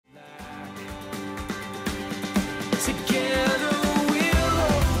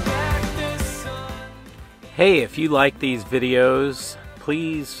Hey, if you like these videos,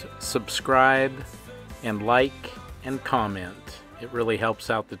 please subscribe and like and comment. It really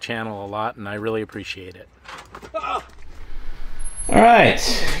helps out the channel a lot and I really appreciate it.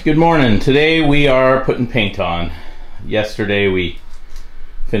 Alright, good morning. Today we are putting paint on. Yesterday we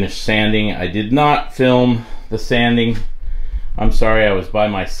finished sanding. I did not film the sanding. I'm sorry, I was by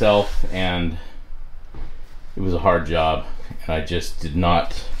myself and it was a hard job. And I just did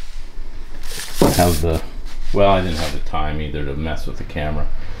not have the, well, I didn't have the time either to mess with the camera.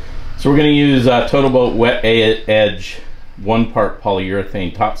 So we're going to use Total Boat Wet Edge 1-part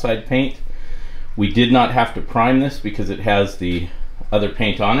polyurethane topside paint. We did not have to prime this because it has the other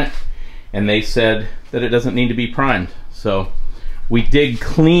paint on it. And they said that it doesn't need to be primed. So we did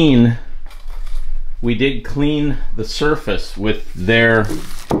clean the surface with their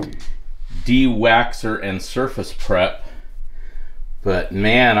de-waxer and surface prep. But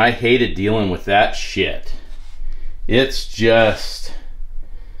man, I hated dealing with that shit. It's just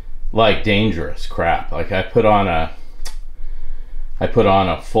like dangerous crap. Like I put on a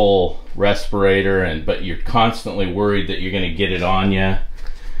full respirator, but you're constantly worried that you're gonna get it on you.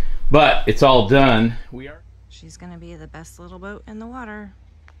 But it's all done. She's gonna be the best little boat in the water.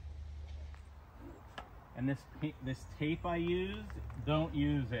 And this tape I used, don't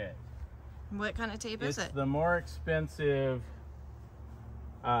use it. What kind of tape is it? It's the more expensive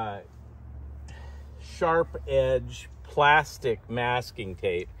sharp edge plastic masking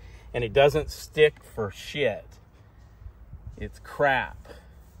tape, and it doesn't stick for shit. It's crap,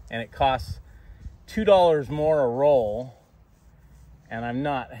 and it costs $2 more a roll, and I'm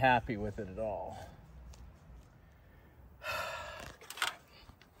not happy with it at all.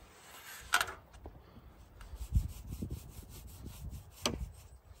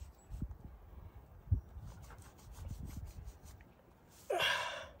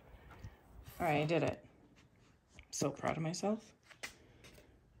 All right, I did it. I'm so proud of myself.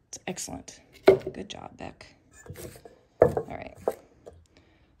 It's excellent. Good job, Beck. All right.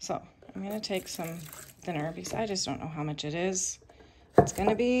 So I'm gonna take some thinner because I just don't know how much it is. It's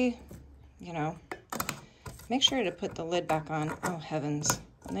gonna be, you know, make sure to put the lid back on. Oh, heavens.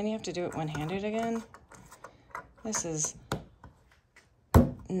 And then you have to do it one-handed again. This is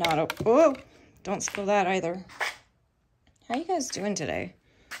not a, oh, don't spill that either. How you guys doing today?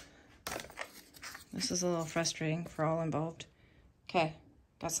 This is a little frustrating for all involved. Okay,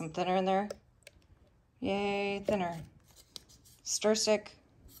 got some thinner in there. Yay, thinner. Stir stick.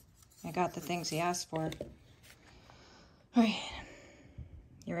 I got the things he asked for. All right,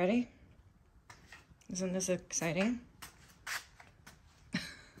 you ready? Isn't this exciting?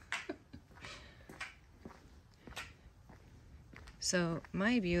 So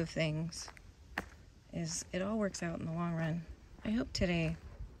my view of things is it all works out in the long run. I hope today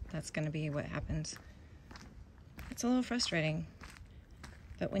that's going to be what happens. It's a little frustrating,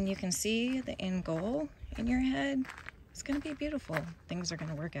 but when you can see the end goal in your head, it's going to be beautiful. Things are going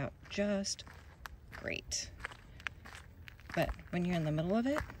to work out just great. But when you're in the middle of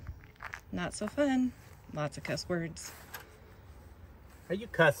it, not so fun. Lots of cuss words. Are you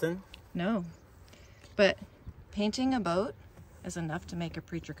cussing? No, but painting a boat is enough to make a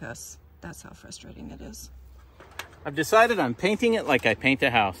preacher cuss. That's how frustrating it is. I've decided on painting it like I paint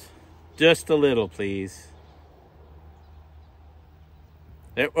a house. Just a little, please.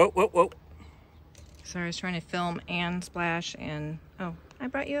 There, whoa, whoa, whoa. Sorry, I was trying to film and splash and, oh, I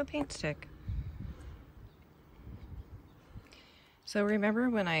brought you a paint stick. So remember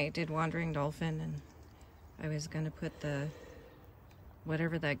when I did Wandering Dolphin and I was going to put the,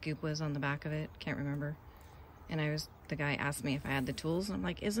 whatever that goop was on the back of it, can't remember. And the guy asked me if I had the tools. And I'm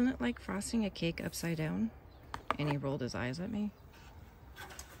like, isn't it like frosting a cake upside down? And he rolled his eyes at me.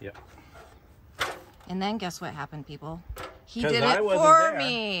 Yep. And then guess what happened, people? He did it for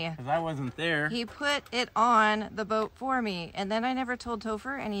me. Because I wasn't there. He put it on the boat for me. And then I never told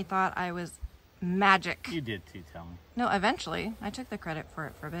Topher, and he thought I was magic. You did too, tell me. No, eventually. I took the credit for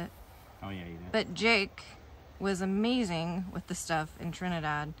it for a bit. Oh, yeah, you did. But Jake was amazing with the stuff in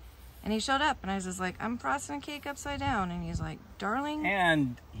Trinidad. And he showed up, and I was just like, I'm frosting a cake upside down. And he's like, darling.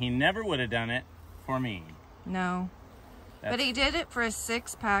 And he never would have done it for me. No. But he did it for a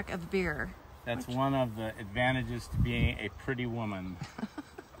 6-pack of beer. That's one of the advantages to being a pretty woman.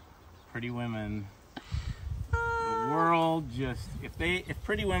 Pretty women. The world just, if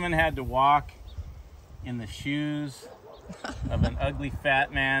pretty women had to walk in the shoes of an ugly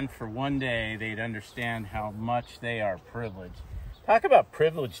fat man for one day, they'd understand how much they are privileged. Talk about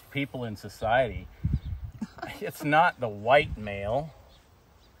privileged people in society. It's not the white male.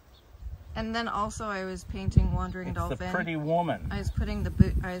 And then also I was painting Wandering Dolphin. It's the pretty woman. I was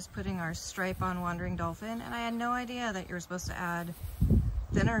putting our stripe on Wandering Dolphin, and I had no idea that you were supposed to add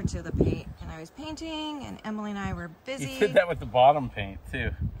thinner to the paint. And I was painting, and Emily and I were busy. You did that with the bottom paint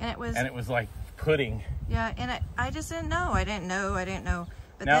too. And it was like pudding. Yeah, and I just didn't know. I didn't know.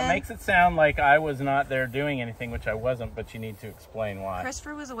 But now then, it makes it sound like I was not there doing anything, which I wasn't, but you need to explain why.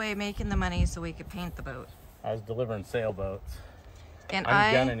 Christopher was away making the money so we could paint the boat. I was delivering sailboats. And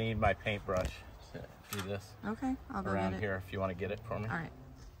I'm gonna need my paintbrush to do this. Okay, I'll go around get it. here if you want to get it for me. All right.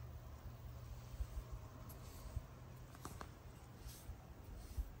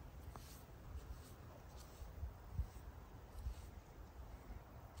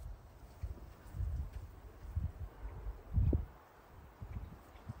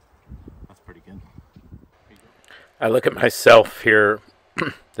 That's pretty good. I look at myself here.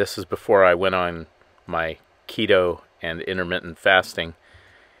 This is before I went on my keto and intermittent fasting,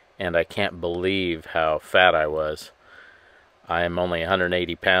 and I can't believe how fat I was. I am only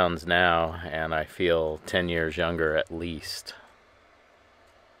 180 pounds now, and I feel 10 years younger at least.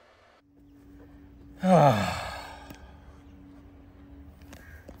 I'm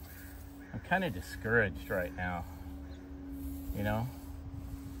kind of discouraged right now, you know?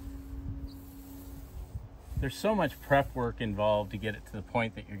 There's so much prep work involved to get it to the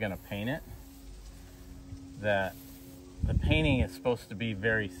point that you're going to paint it, that the painting is supposed to be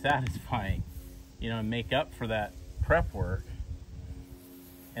very satisfying, you know, and make up for that prep work.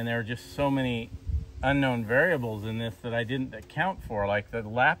 And there are just so many unknown variables in this that I didn't account for, like the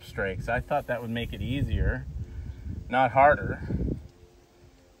lap strakes. I thought that would make it easier, not harder,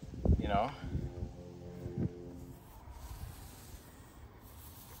 you know.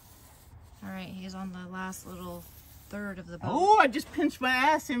 All right, he's on the last little third of the boat. Oh, I just pinched my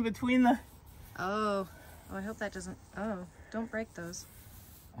ass in between the... Oh, I hope that doesn't... Oh, don't break those.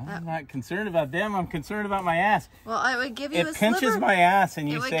 I'm not concerned about them. I'm concerned about my ass. Well, I would give you a It sliver. pinches my ass and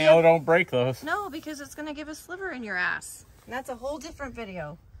you say, oh, don't break those. No, because it's going to give a sliver in your ass. And that's a whole different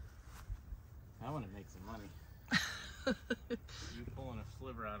video. I want to make some money. You pulling a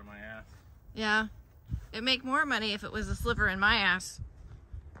sliver out of my ass. Yeah. It'd make more money if it was a sliver in my ass.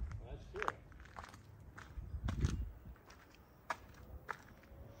 That's true.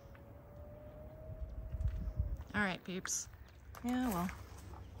 All right, peeps. Yeah, well.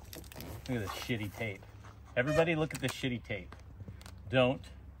 Look at this shitty tape. Everybody look at this shitty tape. Don't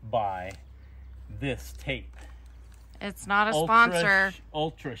buy this tape. It's not a sponsor.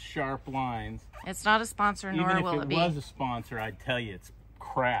 Ultra sharp lines. It's not a sponsor, nor will it be. Even if it was a sponsor, I'd tell you it's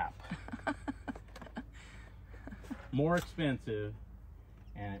crap. More expensive,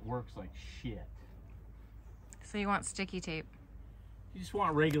 and it works like shit. So you want sticky tape? You just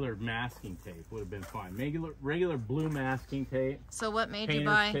want regular masking tape. Would have been fine. Regular blue masking tape. So what made you Painter's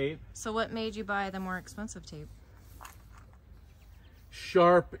buy? tape. So what made you buy the more expensive tape?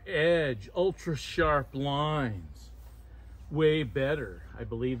 Sharp edge, ultra sharp lines. Way better. I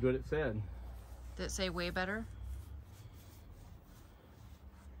believed what it said. Did it say way better?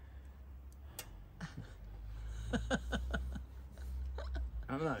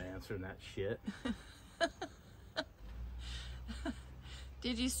 I'm not answering that shit.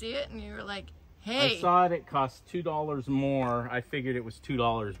 Did you see it and you were like, hey? I saw it cost $2 more. I figured it was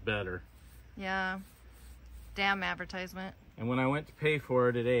 $2 better. Yeah. Damn advertisement. And when I went to pay for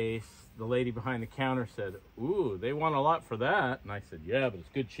it at Ace, the lady behind the counter said, ooh, they want a lot for that. And I said, yeah, but it's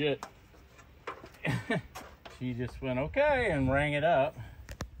good shit. She just went, okay, and rang it up.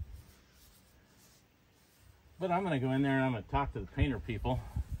 But I'm going to go in there and I'm going to talk to the painter people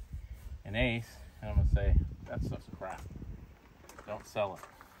in Ace. And I'm going to say, that stuff's crap. Don't sell it.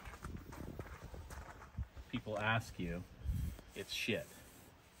 People ask you, it's shit.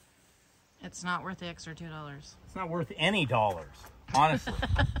 It's not worth the extra $2. It's not worth any dollars, honestly.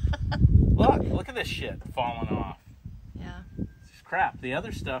 Look at this shit falling off. Yeah. It's just crap. The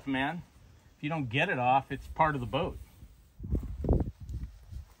other stuff, man, if you don't get it off, it's part of the boat.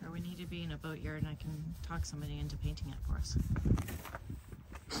 Or we need to be in a boat yard and I can talk somebody into painting it for us.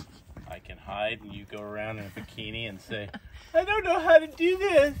 I can hide and you go around in a bikini and say, I don't know how to do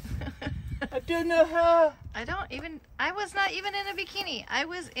this. I don't know how. I was not even in a bikini. I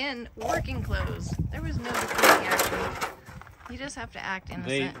was in working clothes. There was no bikini action. You just have to act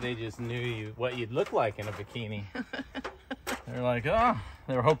innocent. They just knew what you'd look like in a bikini. They're like, oh,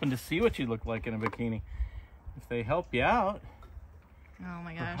 they're hoping to see what you look like in a bikini. If they help you out, oh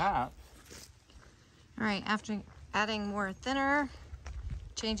my gosh. perhaps. All right, after adding more thinner,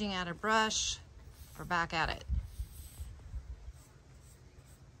 changing out a brush, we're back at it.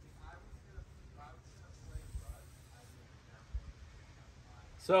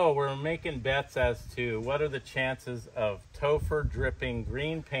 So we're making bets as to what are the chances of Topher dripping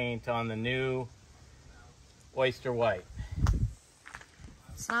green paint on the new Oyster White.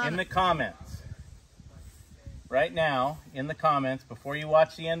 In the comments, right now, in the comments, before you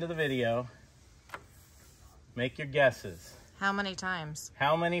watch the end of the video, make your guesses. How many times?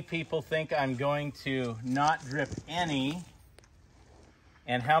 How many people think I'm going to not drip any?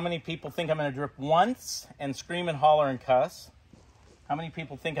 And how many people think I'm going to drip once and scream and holler and cuss? How many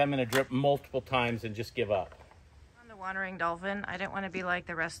people think I'm going to drip multiple times and just give up? On the Wandering Dolphin, I didn't want to be like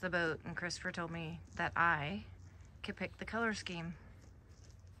the rest of the boat, and Christopher told me that I could pick the color scheme.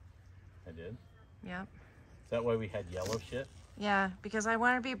 I did? Yep. Is that why we had yellow shit? Yeah, because I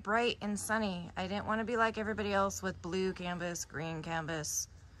want to be bright and sunny. I didn't want to be like everybody else with blue canvas, green canvas,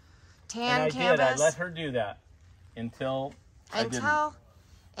 tan canvas. I let her do that until I didn't.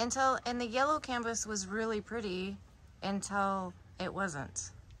 And the yellow canvas was really pretty until it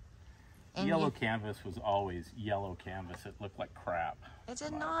wasn't. And yellow canvas was always yellow canvas. It looked like crap. It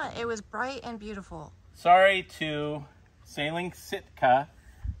did not. It was bright and beautiful. Sorry to Sailing Sitka,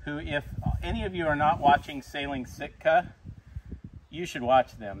 who, if any of you are not watching Sailing Sitka, you should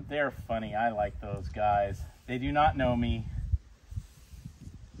watch them. They're funny. I like those guys. They do not know me.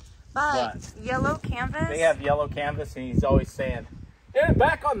 But yellow canvas? They have yellow canvas, and he's always saying, "They're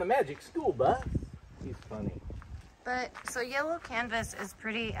back on the magic school bus." He's funny. But, so yellow canvas is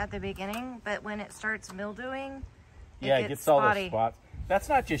pretty at the beginning, but when it starts mildewing, it gets all those spots. That's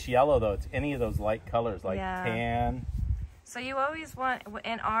not just yellow, though. It's any of those light colors, like tan. So you always want,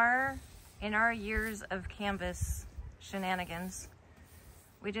 in our years of canvas shenanigans,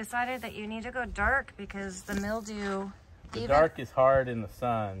 we decided that you need to go dark because the mildew... The dark is hard in the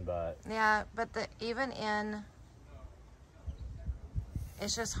sun, but... Yeah, but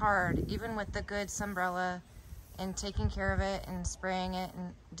it's just hard. Even with the good sunbrella and taking care of it and spraying it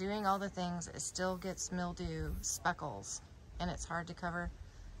and doing all the things, it still gets mildew speckles and it's hard to cover.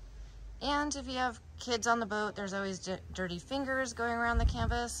 And if you have kids on the boat, there's always dirty fingers going around the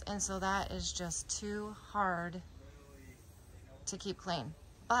canvas, and so that is just too hard to keep clean.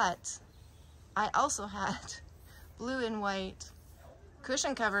 But I also had blue and white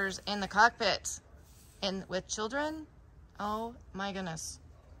cushion covers in the cockpit, and with children, oh my goodness,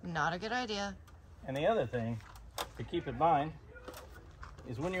 not a good idea. And the other thing to keep in mind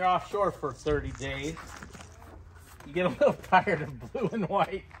is when you're offshore for 30 days, you get a little tired of blue and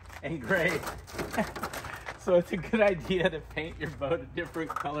white and gray. So it's a good idea to paint your boat a different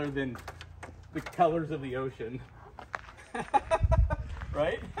color than the colors of the ocean.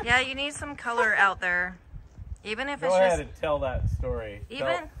 Right? Yeah, you need some color out there. Even if Go ahead and tell that story.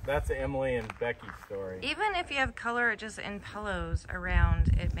 That's Emily and Becky's story. Even if you have color just in pillows around,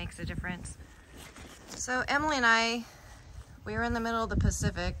 it makes a difference. So Emily and I, we were in the middle of the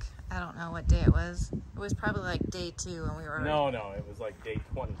Pacific. I don't know what day it was. It was probably like day 2 and we were... No, it was like day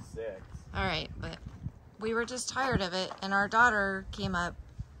 26. All right, but we were just tired of it, and our daughter came up.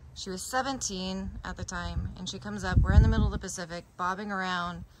 She was 17 at the time, and she comes up. We're in the middle of the Pacific, bobbing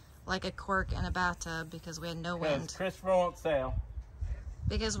around like a cork in a bathtub because we had no wind. Christopher won't sail.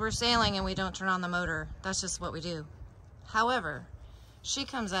 Because we're sailing and we don't turn on the motor. That's just what we do. However, she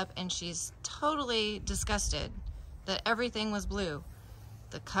comes up and she's totally disgusted that everything was blue.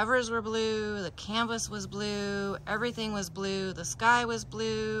 The covers were blue, the canvas was blue, everything was blue, the sky was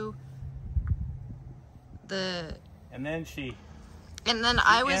blue. And then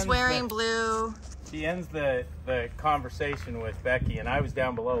I was wearing blue. She ends the conversation with Becky, and I was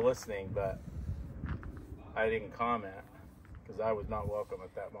down below listening, but I didn't comment because I was not welcome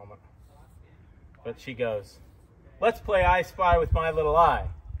at that moment. But she goes, "Let's play I Spy with my little eye.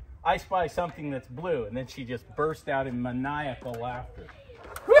 I spy something that's blue," and then she just burst out in maniacal laughter.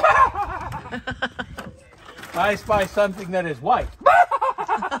 "I spy something that is white."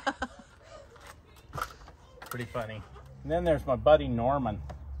 Pretty funny. And then there's my buddy Norman.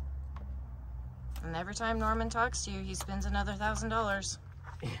 And every time Norman talks to you, he spends another $1,000.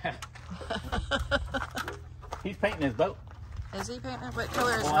 Yeah. He's painting his boat. Is he painting? What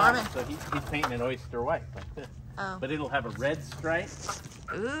color is Norman? So he's painting an oyster white like this. Oh. But it'll have a red stripe.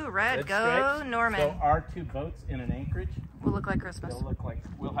 Ooh, red. Go stripes. Norman. So our 2 boats in an anchorage will look like Christmas. They'll look like,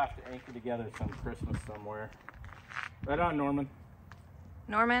 we'll have to anchor together some Christmas somewhere. Right on, Norman.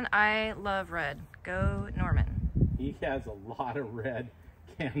 Norman, I love red. Go Norman. He has a lot of red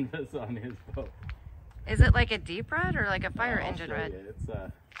canvas on his boat. Is it like a deep red or like a fire engine red? It's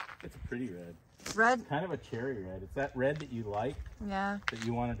a pretty red. Red? Kind of a cherry red. It's that red that you like. Yeah. That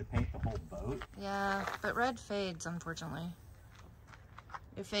you wanted to paint the whole boat. Yeah, but red fades, unfortunately.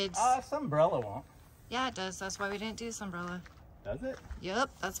 It fades. Sunbrella won't. Yeah, it does. That's why we didn't do Sunbrella. Does it? Yep,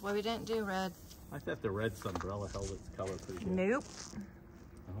 that's why we didn't do red. I thought the red umbrella held its color pretty good. Nope.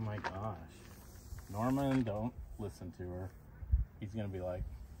 Oh my gosh. Norman, don't listen to her. He's gonna be like,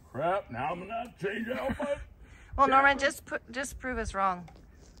 crap, now I'm gonna change outfit. Well, Norman, just prove us wrong.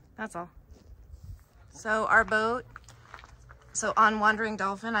 That's all. So our boat, so on Wandering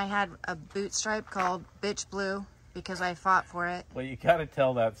Dolphin, I had a boot stripe called Bitch Blue because I fought for it. Well, you gotta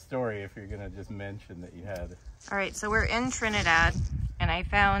tell that story if you're gonna just mention that you had All right, so we're in Trinidad, and I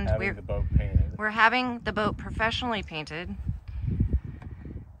found the boat painted. we're having the boat professionally painted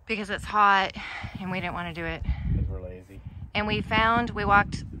because it's hot and we didn't want to do it. Because we're lazy. And we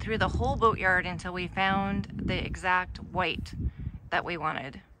walked through the whole boatyard until we found the exact white that we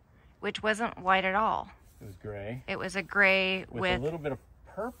wanted, which wasn't white at all. It was gray. It was a gray with a little bit of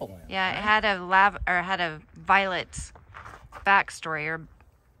purple in it. Yeah, right? it had a violet backstory or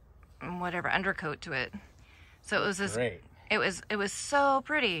whatever undercoat to it. So it was this. Great. It was so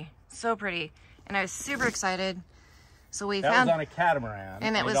pretty, and I was super excited. So we that found was on a catamaran,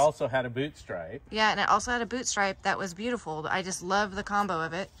 and it also had a boot stripe. Yeah, and it also had a boot stripe that was beautiful. I just loved the combo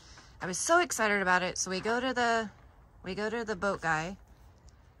of it. I was so excited about it. So we go to the boat guy,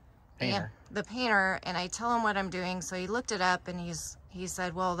 the painter, and I tell him what I'm doing. So he looked it up, and he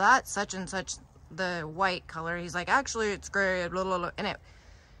said, well, that's such and such the white color. He's like, actually, it's gray, blah, blah, blah,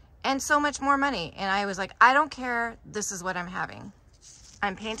 and so much more money. And I was like, I don't care. This is what I'm having.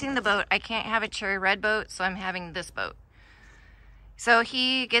 I'm painting the boat. I can't have a cherry red boat, so I'm having this boat. So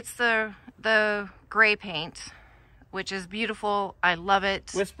he gets the gray paint, which is beautiful. I love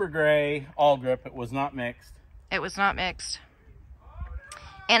it. Whisper gray, all grip. It was not mixed. It was not mixed.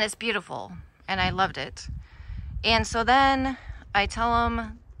 And it's beautiful, and I loved it. And so then I tell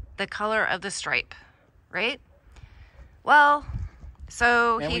him the color of the stripe, right? Well,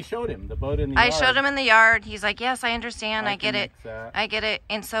 so we showed him the boat in the yard. I showed him in the yard. He's like, yes, I understand. I get it. I get it.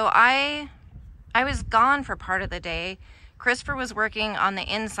 And so I was gone for part of the day. Christopher was working on the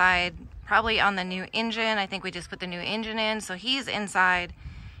inside, probably on the new engine. I think we just put the new engine in. So he's inside,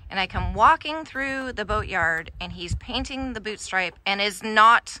 and I come walking through the boatyard, and he's painting the boot stripe, and is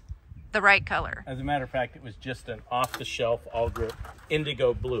not the right color. As a matter of fact, it was just an off-the-shelf, all-grip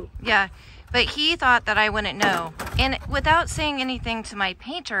indigo blue. Yeah, but he thought that I wouldn't know. And without saying anything to my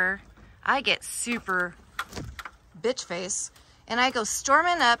painter, I get super bitch face, and I go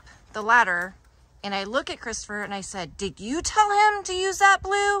storming up the ladder, and I look at Christopher, and I said, did you tell him to use that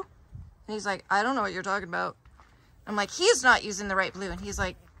blue? And he's like, I don't know what you're talking about. I'm like, he's not using the right blue. And he's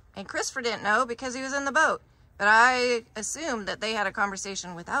like, and Christopher didn't know because he was in the boat. But I assumed that they had a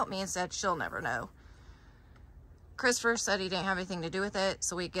conversation without me and said, she'll never know. Christopher said he didn't have anything to do with it,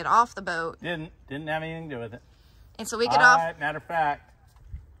 so we get off the boat. Didn't have anything to do with it. And so we get off. Matter of fact,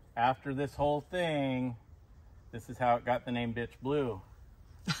 after this whole thing, this is how it got the name Bitch Blue.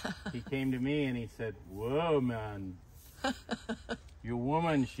 He came to me and he said, whoa, man. Your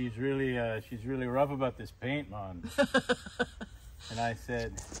woman, she's really rough about this paint, man. And I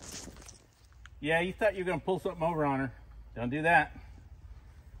said, yeah, you thought you were going to pull something over on her. Don't do that.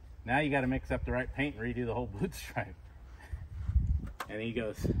 Now you got to mix up the right paint and redo the whole boot stripe. And he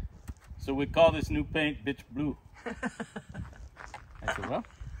goes, so we call this new paint Bitch Blue. I said, well,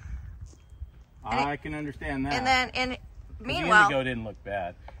 I can understand that. And The meanwhile, indigo didn't look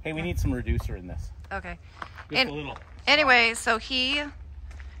bad. Hey, we need some reducer in this. Okay. Just a little. Anyway, so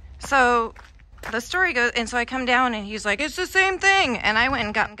the story goes, and so I come down and he's like, it's the same thing. And I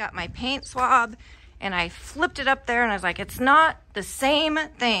went and got my paint swab and I flipped it up there and I was like, it's not the same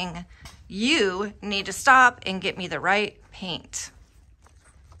thing. You need to stop and get me the right paint.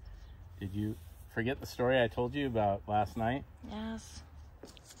 Did you forget the story I told you about last night? Yes.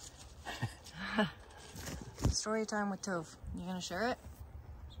 Story time with Tove. You gonna share it?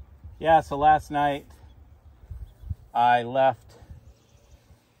 Yeah, so last night I left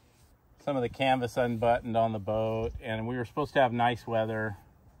some of the canvas unbuttoned on the boat, and we were supposed to have nice weather,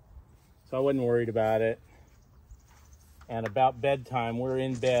 so I wasn't worried about it. And about bedtime, we're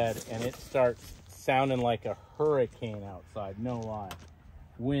in bed, and it starts sounding like a hurricane outside, no lie.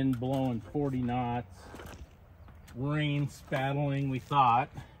 Wind blowing 40 knots, rain spattling, we thought,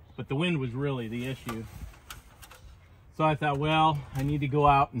 but the wind was really the issue. So I thought, well, I need to go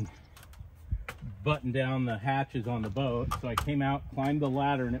out and button down the hatches on the boat. So I came out, climbed the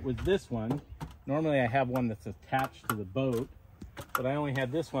ladder, and it was this one. Normally I have one that's attached to the boat, but I only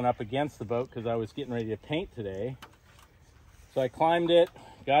had this one up against the boat because I was getting ready to paint today. So I climbed it,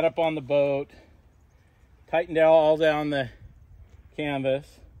 got up on the boat, tightened all down the canvas,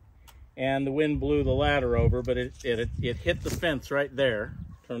 and the wind blew the ladder over, but it hit the fence right there.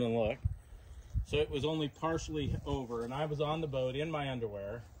 Turn and look. So it was only partially over, and I was on the boat in my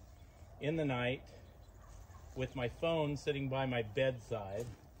underwear in the night with my phone sitting by my bedside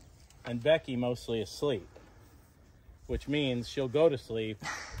and Becky mostly asleep, which means she'll go to sleep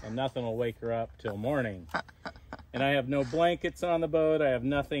and nothing will wake her up till morning. And I have no blankets on the boat, I have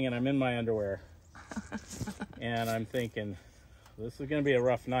nothing, and I'm in my underwear. And I'm thinking, this is gonna be a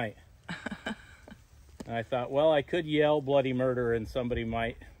rough night. And I thought, well, I could yell bloody murder and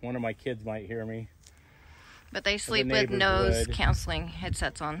one of my kids might hear me. But they sleep with noise canceling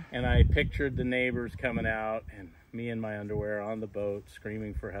headsets on. And I pictured the neighbors coming out and me in my underwear on the boat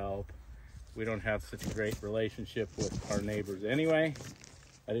screaming for help. We don't have such a great relationship with our neighbors anyway.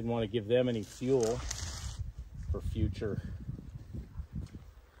 I didn't want to give them any fuel for future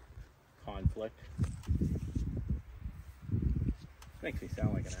conflict. Makes me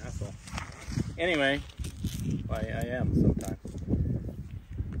sound like an asshole. Anyway, I am sometimes.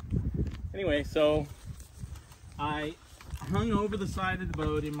 Anyway, so I hung over the side of the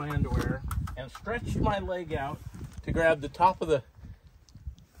boat in my underwear and stretched my leg out to grab the top of the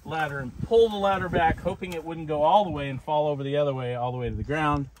ladder and pull the ladder back, hoping it wouldn't go all the way and fall over the other way, all the way to the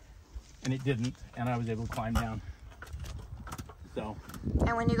ground. And it didn't, and I was able to climb down. So.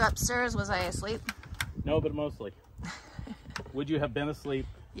 And when you got upstairs, was I asleep? No, but mostly. Would you have been asleep?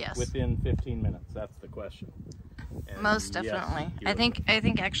 Yes. Within 15 minutes? That's the question. And most definitely. Yes, I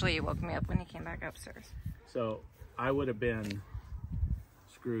think actually you woke me up when you came back upstairs. So I would have been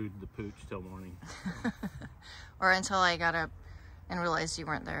screwed the pooch till morning. Or until I got up and realized you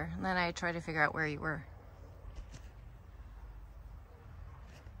weren't there. And then I tried to figure out where you were.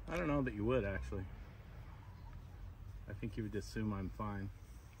 I don't know that you would, actually. I think you would assume I'm fine.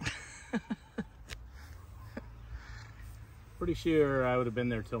 Pretty sure I would have been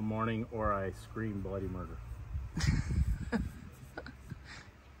there till morning, or I screamed bloody murder.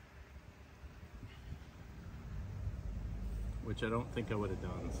 Which I don't think I would have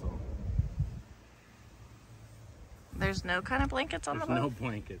done, so. There's no kind of blankets on the boat? There's no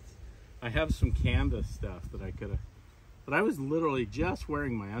blankets. I have some canvas stuff that I could have, but I was literally just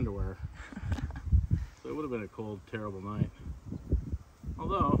wearing my underwear. So it would have been a cold, terrible night.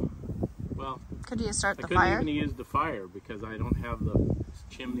 Although, well, could you start the fire? I couldn't even use the fire because I don't have the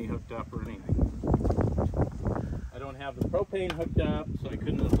chimney hooked up or anything. I don't have the propane hooked up, so I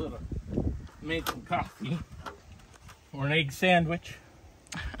couldn't have made some coffee or an egg sandwich.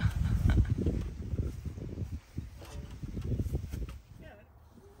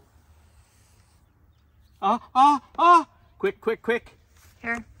 Quick, quick, quick.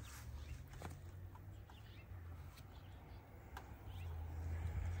 Here.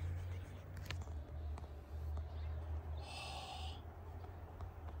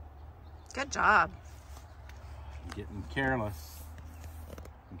 Good job. I'm getting careless.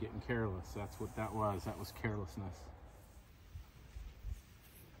 I'm getting careless. That's what that was. That was carelessness.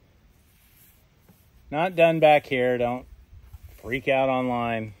 Not done back here. Don't freak out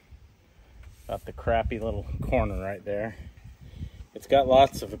online about the crappy little corner right there. It's got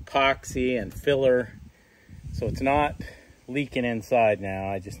lots of epoxy and filler, so it's not leaking inside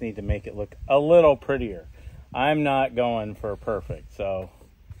now. I just need to make it look a little prettier. I'm not going for perfect, so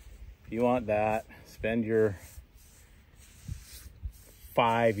if you want that, spend your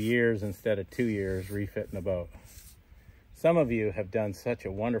 5 years instead of 2 years refitting the boat. Some of you have done such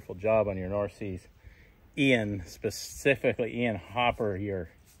a wonderful job on your North Seas. Ian, specifically Ian Hopper, your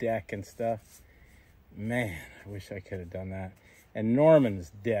deck and stuff. Man, I wish I could have done that. And Norman's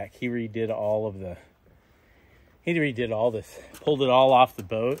deck, he redid all this, pulled it all off the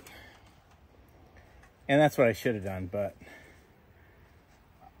boat. And that's what I should have done, but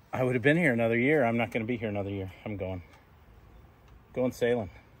I would have been here another year. I'm not going to be here another year. I'm going sailing.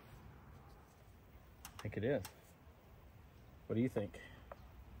 I think it is. What do you think?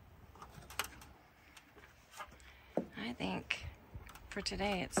 I think for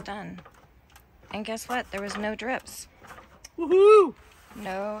today it's done. And guess what? There was no drips. Woohoo!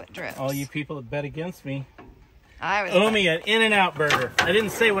 No drips. All you people that bet against me, I was owe me an In-N-Out burger. I didn't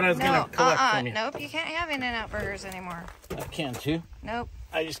say what I was going to collect from you. Nope, you can't have In-N-Out burgers anymore. I can too. Nope.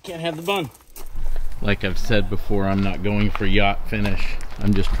 I just can't have the bun. Like I've said before, I'm not going for yacht finish.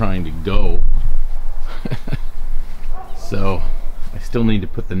 I'm just trying to go. So I still need to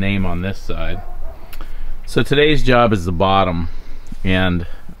put the name on this side. So today's job is the bottom, and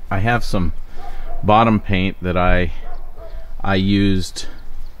I have some bottom paint that I used,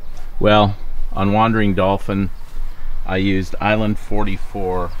 well, on Wandering Dolphin I used Island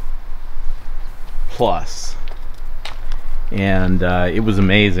 44 Plus, and it was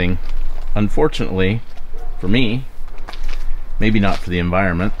amazing. Unfortunately for me, maybe not for the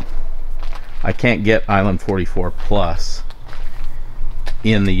environment, I can't get Island 44 Plus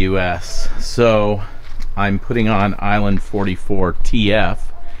in the US, so I'm putting on Island 44 TF.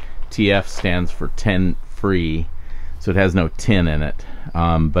 TF stands for 10 free, so it has no tin in it,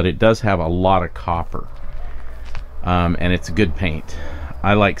 but it does have a lot of copper, and it's a good paint.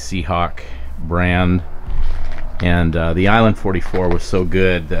 I like Seahawk brand, and the Island 44 was so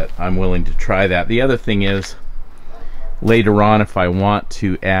good that I'm willing to try that. The other thing is, later on, if I want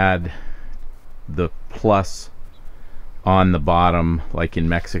to add the plus on the bottom, like in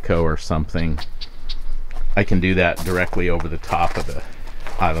Mexico or something, I can do that directly over the top of the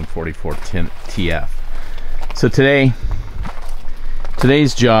Island 44 TF. So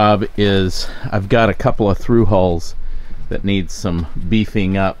today's job is, I've got a couple of through hulls that need some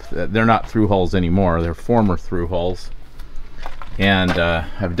beefing up. They're not through hulls anymore, they're former through hulls, and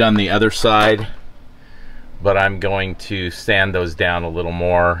I've done the other side, but I'm going to sand those down a little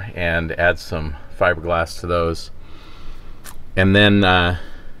more and add some fiberglass to those. And then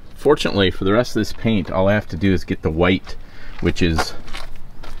fortunately for the rest of this paint, all I have to do is get the white, which is,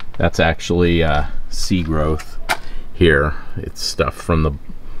 that's actually sea growth here. It's stuff from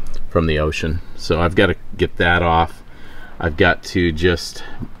the ocean, so I've got to get that off. I've got to just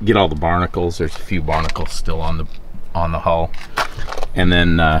get all the barnacles. There's a few barnacles still on the hull, and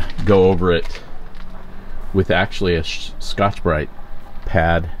then go over it with actually a Scotch-Brite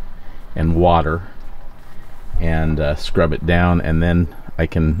pad and water, and scrub it down, and then I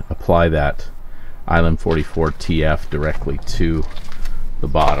can apply that Island 44 TF directly to the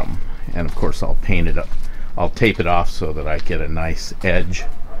bottom. And of course I'll paint it up. I'll tape it off so that I get a nice edge.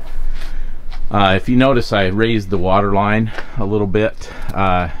 If you notice, I raised the water line a little bit.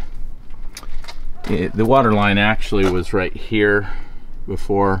 The water line actually was right here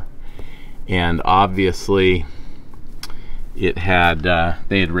before, and obviously it had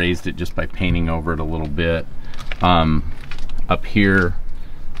they had raised it just by painting over it a little bit. Up here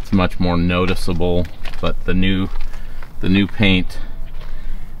it's much more noticeable, but the new paint,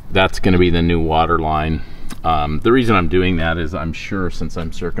 that's going to be the new water line. The reason I'm doing that is I'm sure, since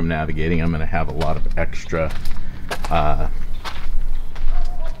I'm circumnavigating, I'm going to have a lot of extra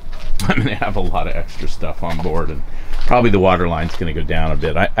stuff on board, and probably the water line's going to go down a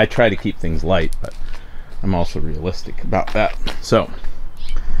bit. I try to keep things light, but I'm also realistic about that. So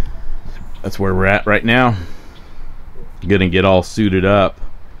that's where we're at right now. Gonna get all suited up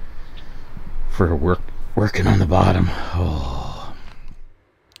for working on the bottom. Oh.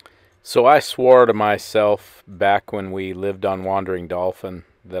 So I swore to myself back when we lived on Wandering Dolphin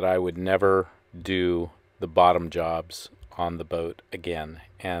that I would never do the bottom jobs on the boat again,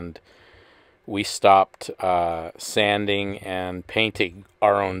 and we stopped sanding and painting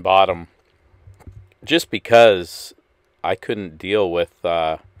our own bottom just because I couldn't deal with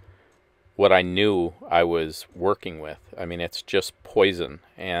what I knew I was working with. I mean, it's just poison,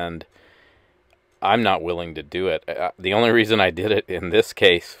 and I'm not willing to do it. The only reason I did it in this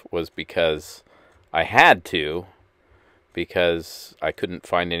case was because I had to, because I couldn't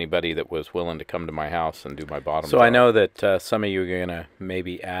find anybody that was willing to come to my house and do my bottom job. I know that some of you are going to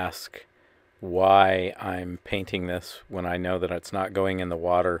maybe ask why I'm painting this when I know that it's not going in the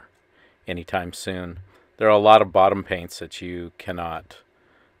water anytime soon. There are a lot of bottom paints that you cannot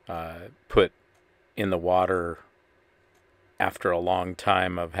put in the water after a long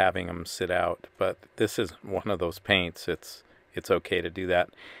time of having them sit out, but this is one of those paints. It's okay to do that.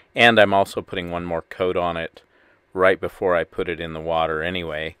 And I'm also putting one more coat on it right before I put it in the water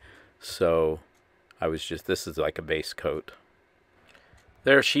anyway, so this is like a base coat.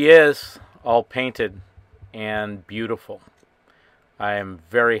 There she is, all painted and beautiful. I am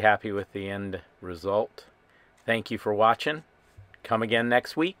very happy with the end result. Thank you for watching. Come again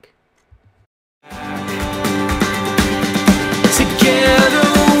next week. Together